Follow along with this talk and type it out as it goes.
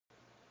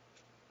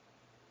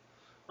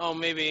Oh,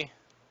 maybe.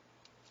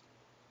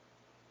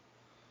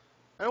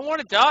 I don't want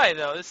to die,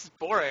 though. This is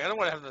boring. I don't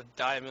want to have to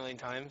die a million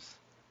times.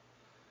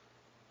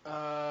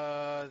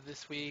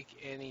 This week,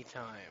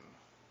 anytime.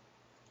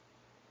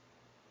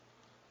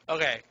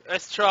 Okay,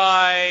 let's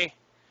try...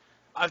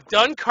 I've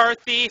done Car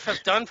Thief,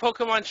 I've done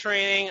Pokemon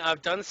Training,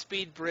 I've done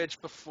Speed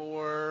Bridge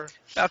before.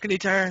 Balcony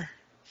Tower.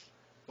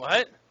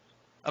 What?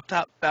 Up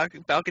top,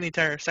 balcony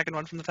tower, second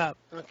one from the top.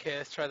 Okay,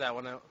 let's try that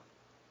one out.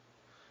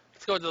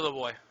 Let's go with the little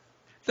boy.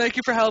 Thank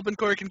you for helping,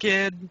 Corkin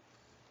Kid.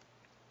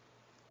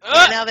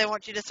 Now they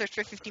want you to search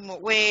for 50 more.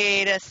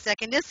 Wait a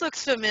second. This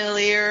looks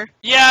familiar.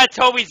 Yeah,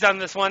 Toby's done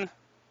this one.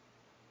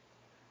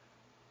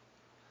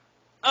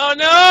 Oh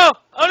no!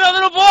 Oh no,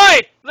 little boy!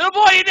 Little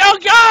boy, oh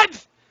God!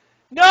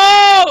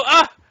 No!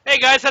 Hey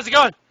guys, how's it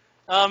going?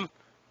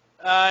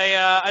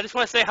 I just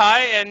want to say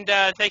hi and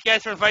thank you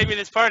guys for inviting me to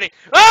this party.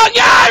 Oh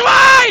God,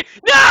 why?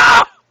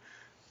 No!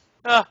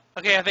 Oh,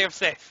 okay, I think I'm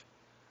safe.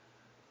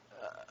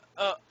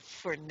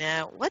 For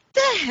now. What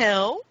the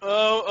hell?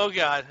 Oh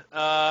God.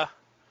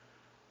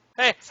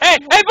 Hey,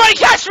 buddy,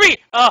 catch me!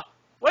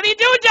 What are you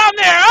doing down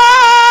there?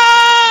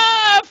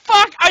 Ah!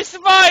 Fuck, I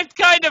survived,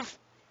 kind of.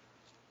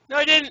 No,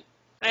 I didn't.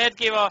 My head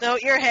came off. No,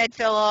 your head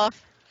fell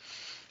off.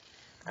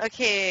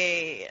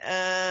 Okay,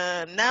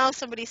 now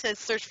somebody says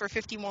search for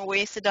 50 more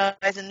ways to die,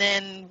 and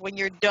then when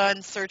you're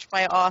done, search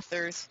by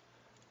authors.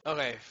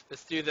 Okay,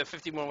 let's do the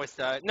 50 more ways to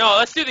die. No,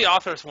 let's do the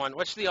authors one.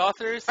 What's the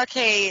authors?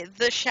 Okay,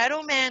 the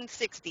Shadow Man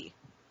 60.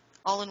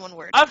 All in one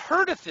word. I've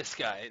heard of this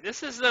guy.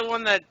 This is the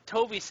one that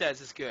Toby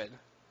says is good.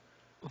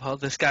 Well,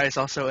 this guy is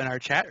also in our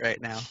chat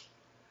right now.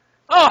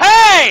 Oh,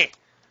 hey!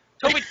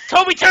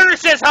 Toby Turner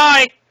says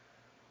hi!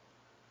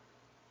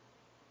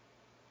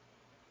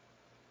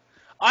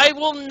 I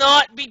will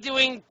not be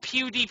doing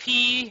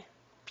PewDiePie.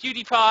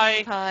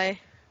 Hi.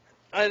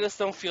 I just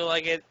don't feel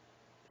like it.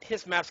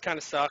 His maps kind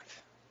of sucked.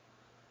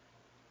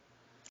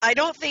 I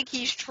don't think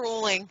he's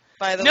trolling,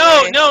 by the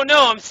way. No,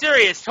 I'm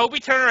serious. Toby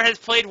Turner has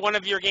played one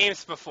of your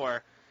games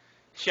before.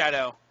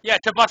 Shadow. Yeah,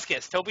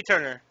 Tobuscus. Toby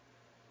Turner.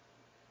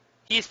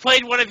 He's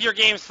played one of your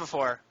games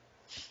before.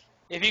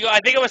 If you go,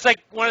 I think it was like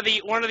one of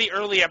the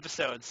early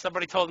episodes.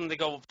 Somebody told him to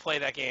go play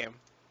that game.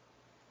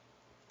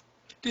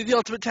 Do the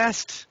ultimate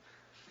test.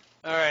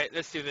 All right,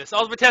 let's do this.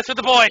 Ultimate test with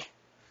the boy.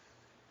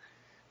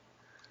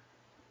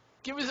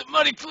 Give me some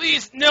money,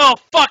 please. No,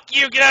 fuck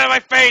you. Get out of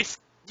my face.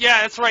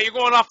 Yeah, that's right. You're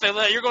going off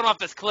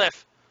this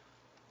cliff.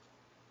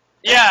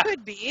 Yeah.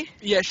 Could be.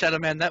 Yeah, Shadow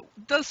Man, that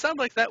does sound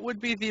like that would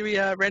be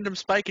the random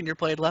spike in your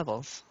played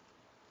levels.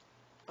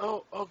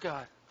 Oh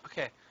God.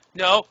 Okay.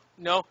 No,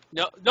 the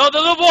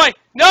little boy.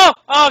 No.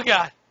 Oh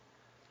God.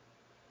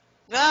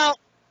 Well.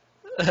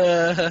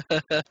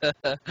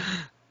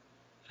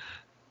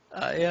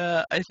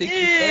 I think you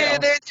Yeah, fail.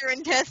 there's your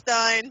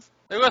intestines.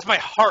 There goes my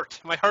heart.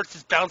 My heart's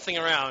just bouncing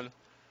around.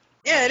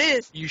 Yeah, it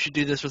is. You should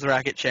do this with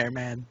Rocket Chair,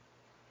 man.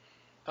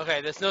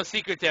 Okay, there's no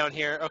secret down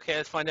here. Okay,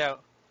 let's find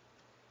out.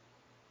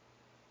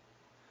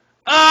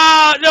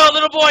 Ah, no,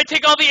 little boy,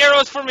 take all the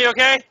arrows from me,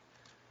 okay?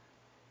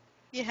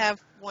 You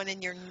have one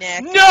in your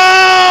neck.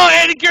 No,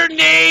 and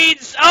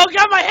grenades. Oh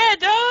God, my head.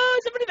 Oh,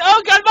 somebody.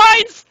 Oh God,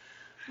 mines.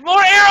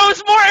 More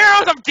arrows.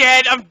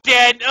 I'm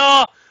dead.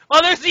 Oh,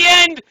 there's the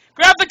end.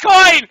 Grab the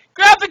coin.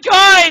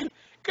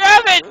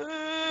 Grab it.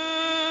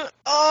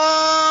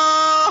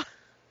 Oh.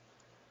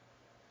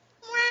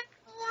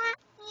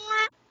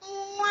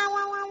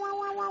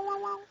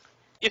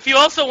 If you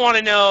also want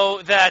to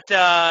know that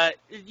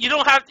you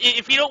don't have,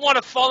 if you don't want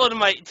to follow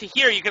to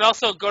here, you can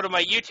also go to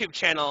my YouTube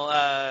channel.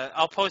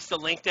 I'll post a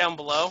link down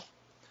below,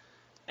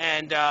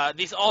 and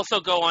these also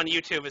go on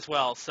YouTube as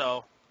well.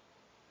 So,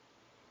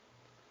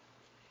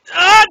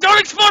 don't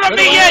explode on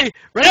me yet!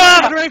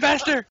 Run away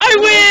faster! I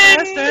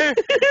win!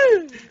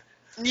 Faster!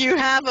 You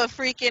have a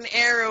freaking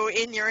arrow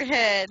in your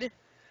head.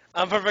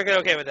 I'm perfectly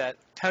okay with that.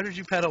 How did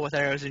you pedal with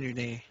arrows in your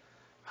knee?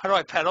 How do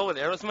I pedal with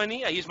arrows in my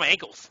knee? I use my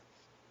ankles.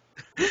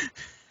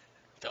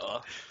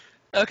 Duh.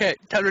 Okay,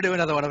 time to do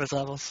another one of his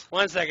levels.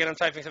 1 second, I'm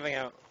typing something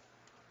out.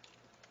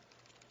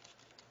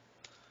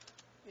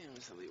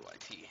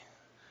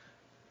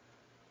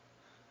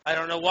 I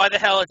don't know why the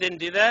hell it didn't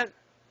do that.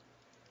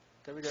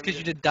 It's because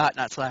you did dot,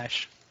 not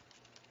slash.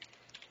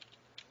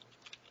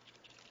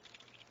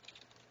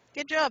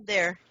 Good job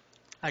there.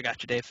 I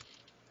got you, Dave.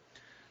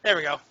 There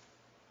we go.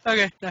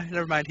 Okay,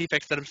 never mind. He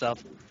fixed it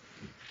himself.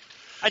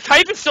 I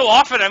type it so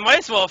often, I might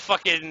as well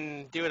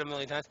fucking do it a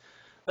million times.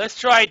 Let's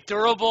try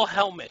durable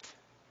helmet.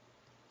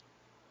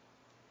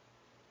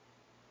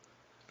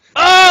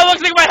 Oh,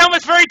 looks like my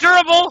helmet's very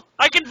durable.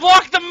 I can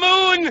block the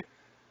moon.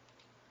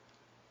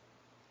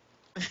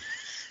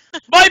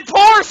 My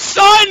poor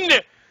son.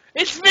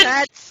 It's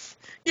been.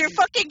 You're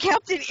fucking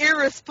Captain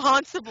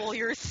Irresponsible.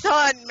 Your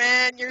son,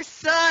 man. Your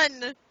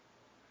son.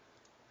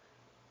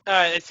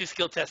 Alright, let's do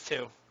skill test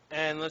 2.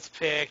 And let's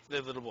pick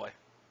the little boy.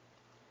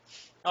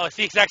 Oh, it's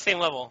the exact same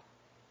level.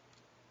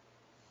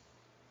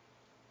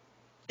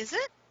 Is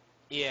it?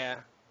 Yeah.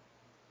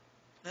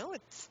 No,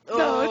 it's...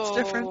 No, it's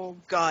different. Oh,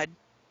 God.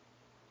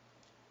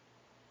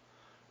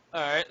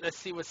 Alright, let's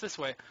see what's this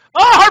way.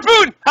 Oh,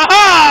 Harpoon!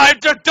 Haha! I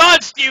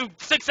dodged you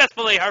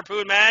successfully,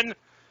 Harpoon Man!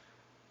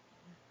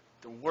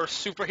 The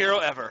worst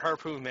superhero ever,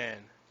 Harpoon Man.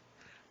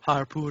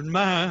 Harpoon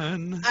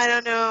Man. I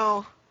don't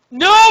know.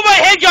 No, my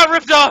head got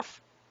ripped off!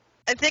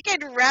 I think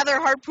I'd rather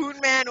Harpoon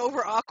Man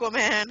over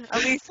Aquaman.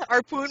 At least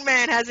Harpoon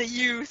Man has a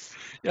use.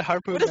 Yeah,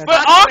 Harpoon What is Man.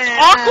 But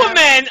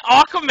Aquaman,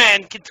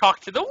 Aquaman can talk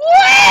to the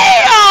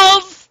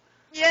whales!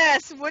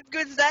 Yes, what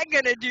good's that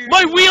gonna do?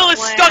 My to wheel is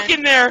land? stuck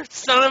in there,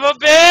 son of a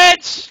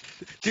bitch!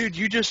 Dude,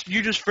 you just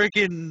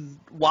freaking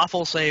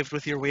waffle saved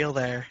with your wheel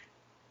there.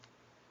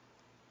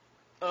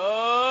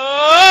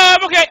 Oh,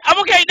 I'm okay. I'm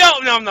okay. No,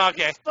 I'm not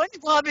okay.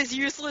 SpongeBob is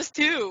useless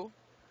too.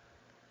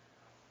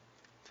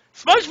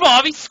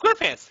 SpongeBob, he's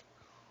SquarePants.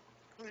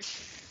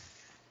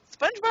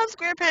 SpongeBob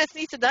SquarePants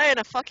needs to die in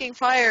a fucking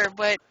fire,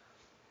 but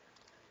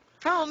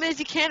problem is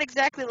you can't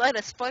exactly light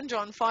a sponge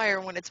on fire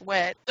when it's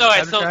wet.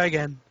 Alright, Time to try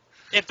again.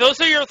 if those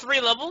are your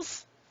 3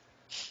 levels,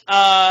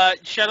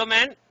 Shadow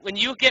Man, when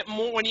you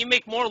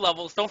make more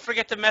levels, don't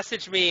forget to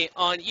message me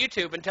on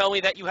YouTube and tell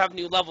me that you have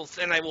new levels,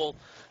 and I will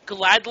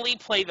gladly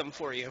play them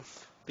for you.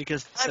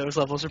 Because those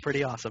levels are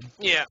pretty awesome.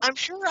 Yeah. I'm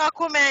sure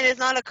Aquaman is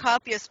not a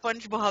copy of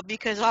SpongeBob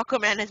because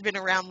Aquaman has been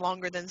around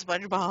longer than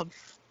SpongeBob.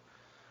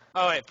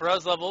 Alright,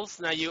 browse levels.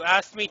 Now you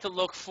asked me to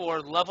look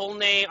for level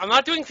name. I'm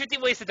not doing 50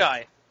 ways to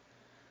die.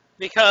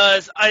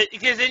 Because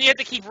then you have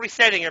to keep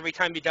resetting every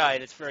time you die,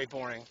 and it's very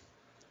boring.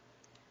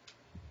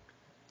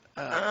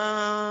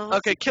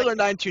 Okay,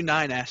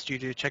 Killer929 asked you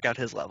to check out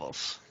his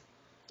levels.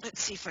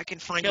 Let's see if I can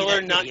find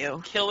Killer you that video.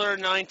 Killer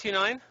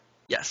 929.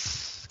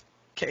 Yes.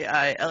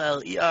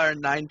 KILLER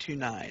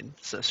 929.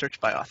 So search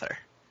by author.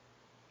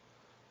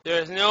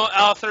 There's no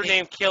author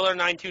named Killer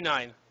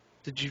 929.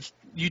 Did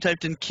you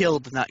typed in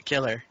killed, not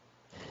killer?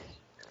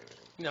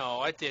 No,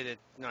 I did it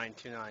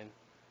 929.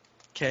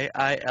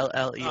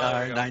 KILLER we go.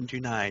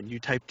 929. You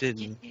typed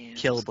in Yes.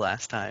 killed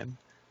last time.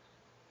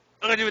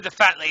 I'm gonna do it with the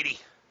fat lady.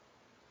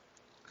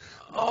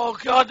 Oh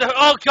god,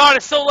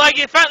 it's so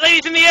laggy. The fat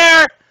lady's in the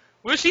air.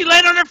 Will she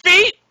land on her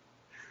feet?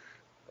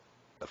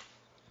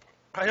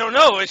 I don't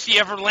know. Has she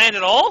ever land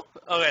at all?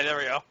 Okay, there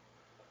we go.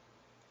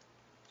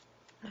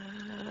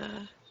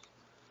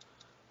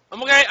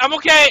 I'm okay. I'm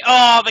okay.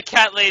 Oh, the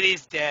cat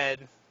lady's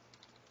dead.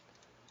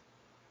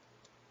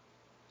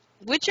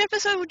 Which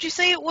episode would you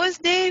say it was,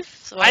 Dave?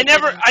 So I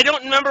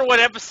don't remember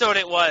what episode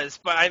it was,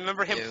 but I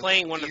remember him Oh,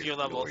 playing one of dear your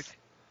levels. Lord.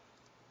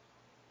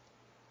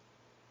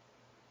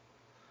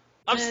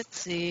 I'm Let's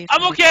see.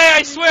 I'm okay,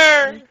 I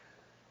swear!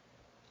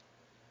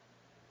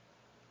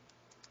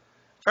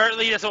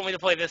 Apparently he doesn't want me to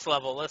play this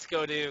level. Let's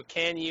go to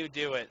Can You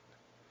Do It?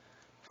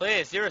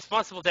 Play as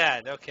irresponsible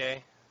dad.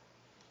 Okay.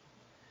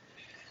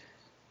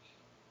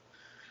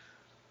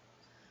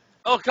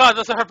 Oh god,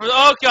 those are her...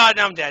 Oh god,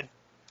 now I'm dead.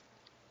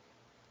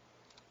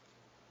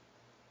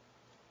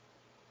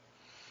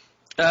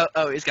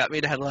 Oh, he's got me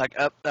to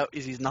headlock. Oh,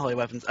 he's using the holy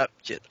weapons. Oh,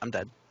 shit, I'm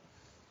dead.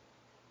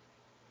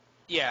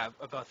 Yeah,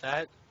 about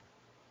that.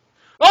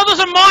 Oh, those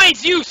are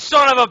mines, you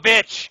son of a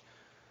bitch!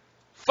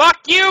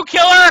 Fuck you,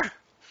 killer!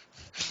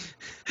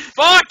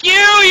 Fuck you,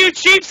 you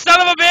cheap son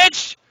of a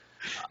bitch!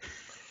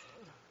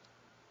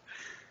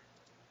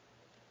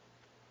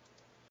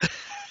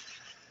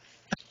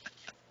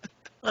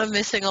 I'm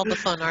missing all the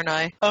fun, aren't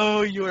I?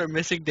 Oh, you are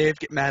missing Dave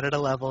get mad at a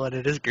level, and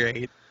it is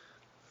great.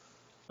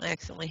 I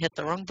accidentally hit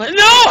the wrong button.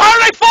 No! How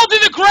did I fall to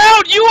the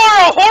ground? You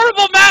are a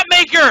horrible map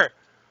maker!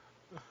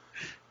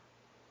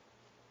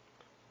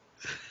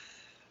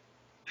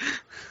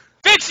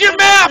 Fix your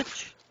map!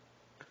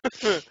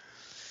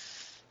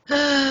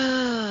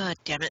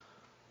 Damn it.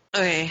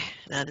 Okay,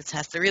 now this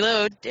has to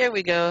reload. There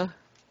we go.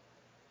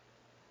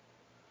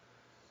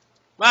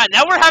 Wow,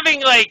 now we're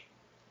having, like,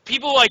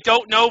 people I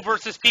don't know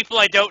versus people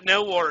I don't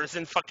know wars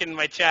in fucking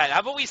my chat. How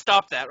about we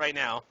stop that right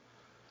now?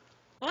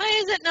 Why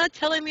is it not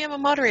telling me I'm a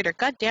moderator?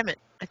 God damn it.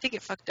 I think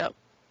it fucked up.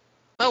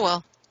 Oh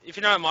well. If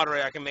you're not a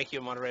moderator, I can make you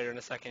a moderator in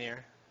a second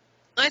here.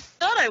 I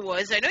thought I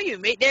was. I know you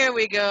made. There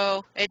we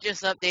go. It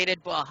just updated.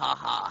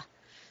 Wahaha.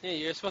 Yeah,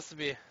 you're supposed to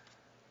be...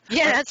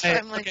 Yeah, that's Hey, why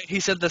I'm like. okay,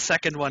 he said the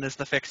second one is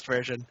the fixed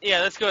version.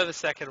 Yeah, let's go to the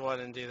second one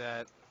and do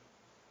that.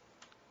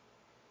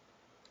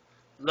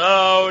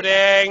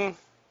 Loading!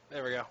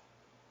 There we go.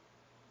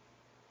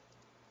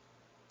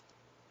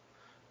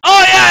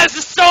 Oh yeah, this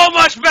is so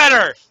much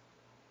better!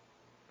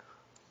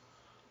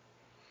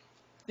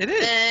 It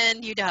is.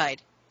 And you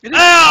died. It Oh,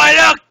 I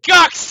know,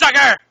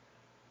 cocksucker!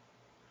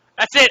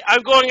 That's it,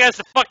 I'm going as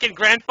the fucking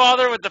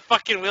grandfather with the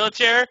fucking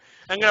wheelchair.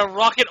 I'm gonna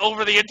rock it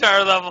over the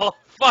entire level.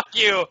 Fuck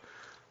you.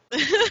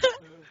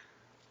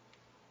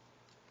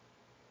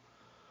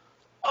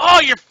 Oh,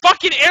 your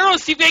fucking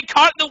arrows seem to get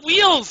caught in the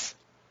wheels!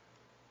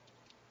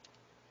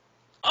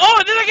 Oh,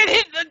 and then I get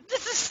hit!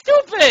 This is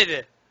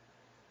stupid!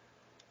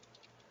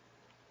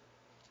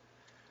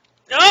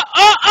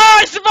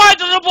 I survived!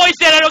 The little boy's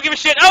dead, I don't give a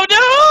shit! Oh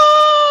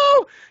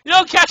no!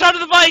 No, catch onto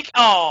the bike!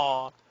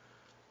 Oh.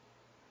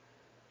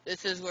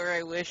 This is where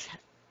I wish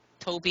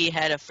Toby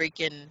had a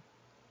freaking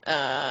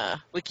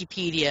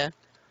Wikipedia.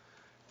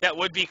 That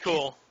would be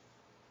cool.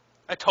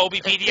 A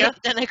Tobypedia?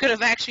 Then I could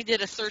have actually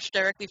did a search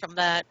directly from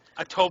that.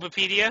 A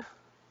Tobypedia?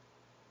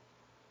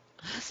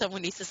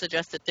 Someone needs to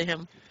suggest it to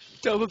him.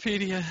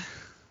 Tobapedia.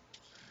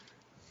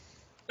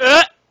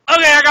 Okay,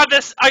 I got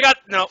this.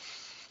 No.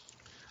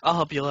 I'll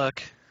help you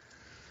look.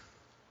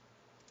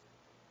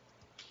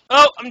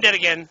 Oh, I'm dead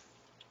again.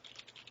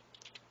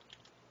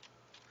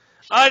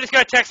 I just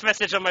got a text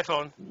message on my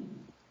phone.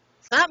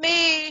 It's not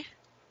me.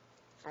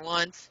 For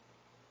once.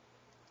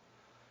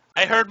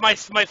 I heard my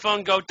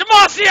phone go,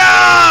 Demacia!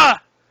 I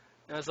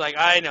was like,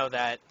 I know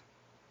that.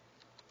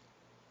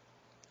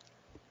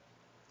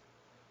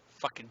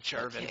 Fucking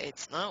Jervin. Okay,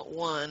 it's not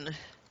one.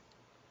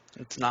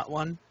 It's not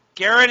one.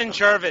 Garen and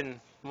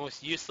Jervin,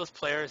 most useless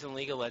players in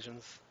League of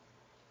Legends.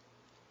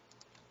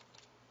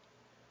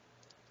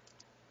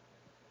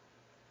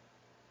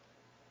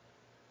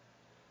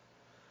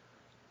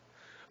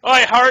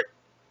 Alright, Hart.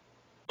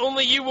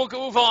 Only you will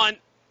move on.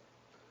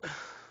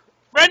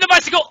 Random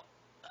bicycle!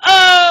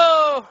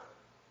 Oh!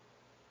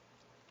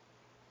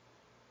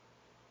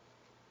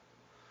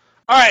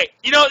 Alright,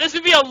 this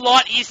would be a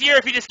lot easier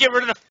if you just get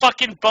rid of the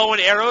fucking bow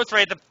and arrows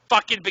right at the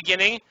fucking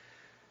beginning.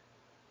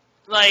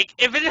 Like,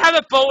 if it didn't have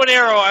a bow and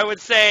arrow, I would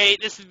say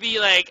this would be,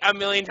 like, a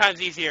million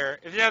times easier.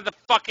 If it didn't have the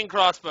fucking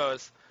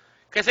crossbows.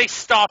 Because they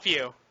stop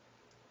you.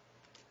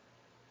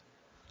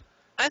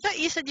 I thought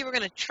you said you were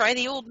going to try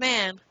the old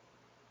man.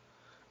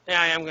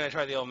 Yeah, I am going to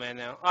try the old man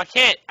now. I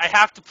can't. I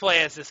have to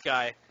play as this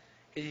guy.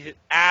 Because he's an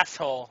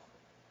asshole.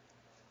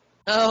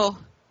 Oh.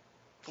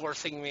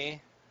 Forcing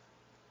me.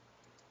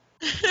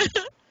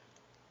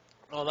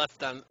 Oh, that's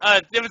done.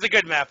 It was a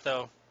good map,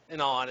 though,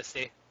 in all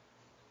honesty.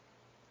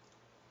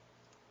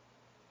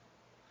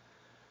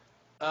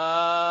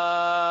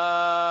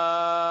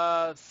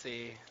 Let's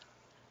see.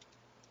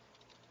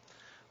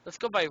 Let's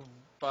go by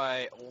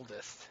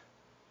oldest.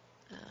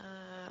 I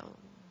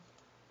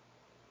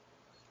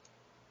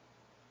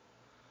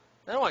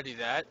don't want to do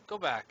that. Go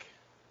back.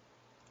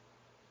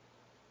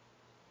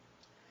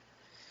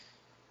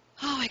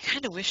 Oh, I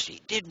kind of wish he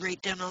did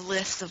write down a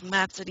list of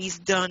maps that he's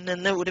done,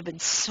 and that would have been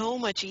so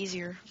much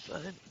easier,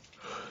 but...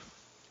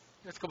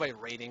 Let's go by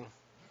rating.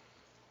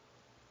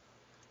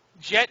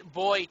 Jet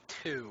Boy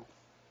 2.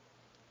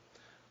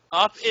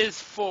 Up is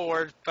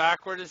forward,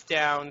 backward is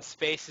down,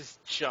 space is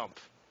jump.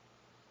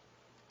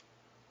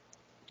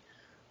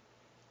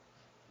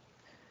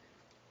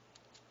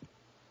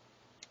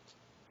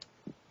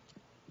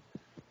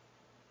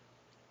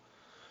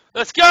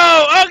 Let's go!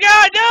 Oh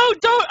god, no!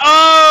 Don't!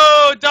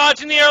 Oh!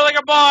 Dodge in the air like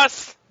a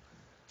boss!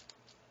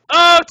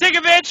 Oh, take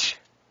a bitch!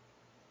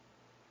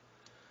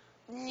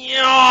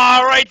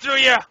 Yeah, right through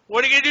you!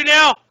 What are you gonna do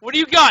now? What do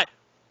you got?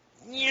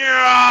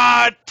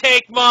 Yeah,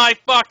 take my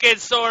fucking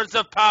swords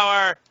of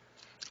power!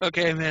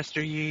 Okay,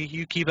 Master Yi,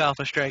 you keep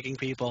alpha striking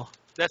people.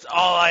 That's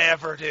all I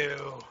ever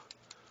do.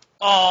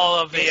 All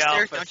of the Mister?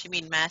 alphas. Don't you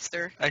mean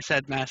master? I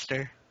said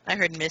Master. I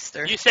heard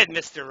mister. You said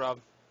Mr. Rob.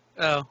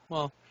 Oh,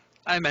 well,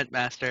 I meant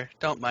Master.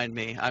 Don't mind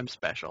me. I'm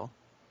special.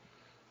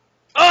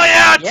 Oh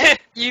yeah! Yes,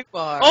 you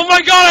are. Oh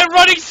my god, I'm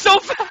running so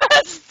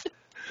fast!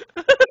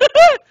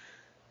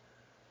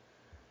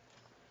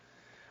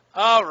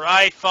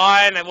 Alright,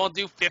 fine. I won't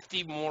do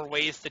 50 more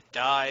ways to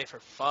die, for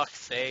fuck's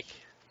sake.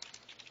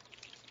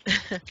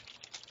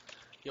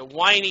 You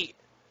whiny...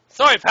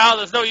 Sorry, pal,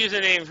 there's no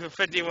username for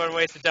 50 more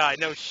ways to die.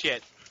 No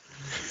shit.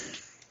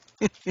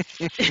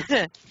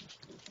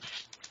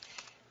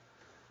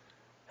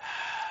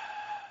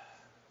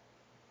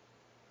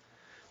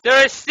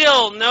 There is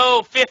still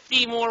no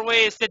 50 more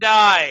ways to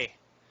die.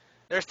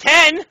 There's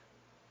 10!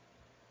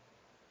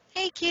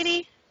 Hey,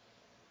 kitty.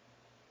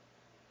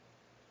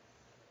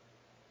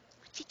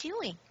 What you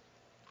doing?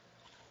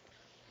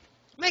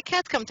 My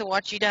cat's come to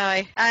watch you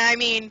die. I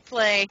mean,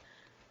 play.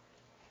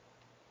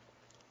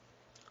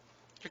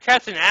 Your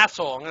cat's an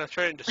asshole. I'm gonna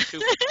turn it into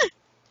soup.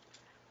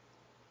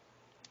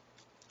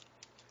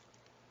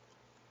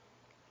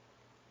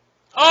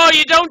 Oh,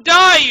 you don't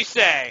die, you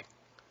say?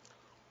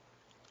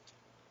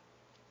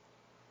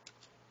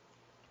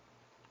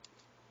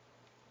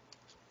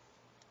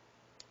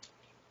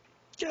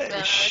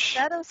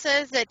 Shadow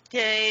says that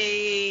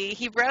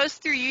he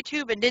browsed through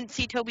YouTube and didn't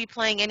see Toby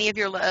playing any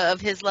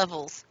of his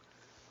levels.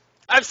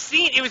 I've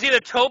seen it was either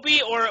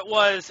Toby or it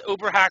was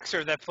Uber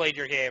Haxer that played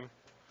your game.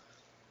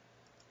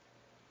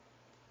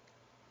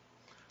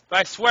 But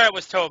I swear it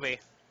was Toby.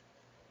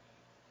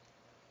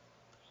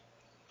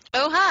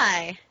 Oh,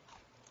 hi.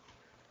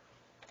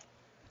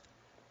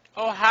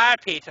 Oh, hi,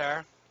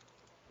 Peter.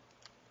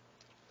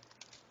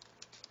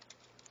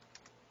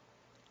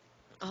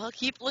 I'll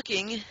keep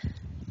looking.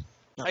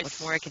 Not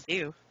much more I can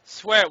do.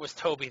 Swear it was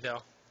Toby,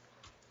 though.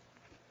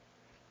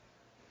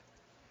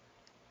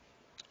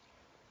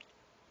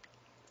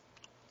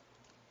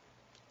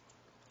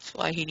 That's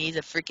why he needs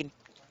a freaking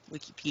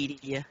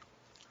Wikipedia.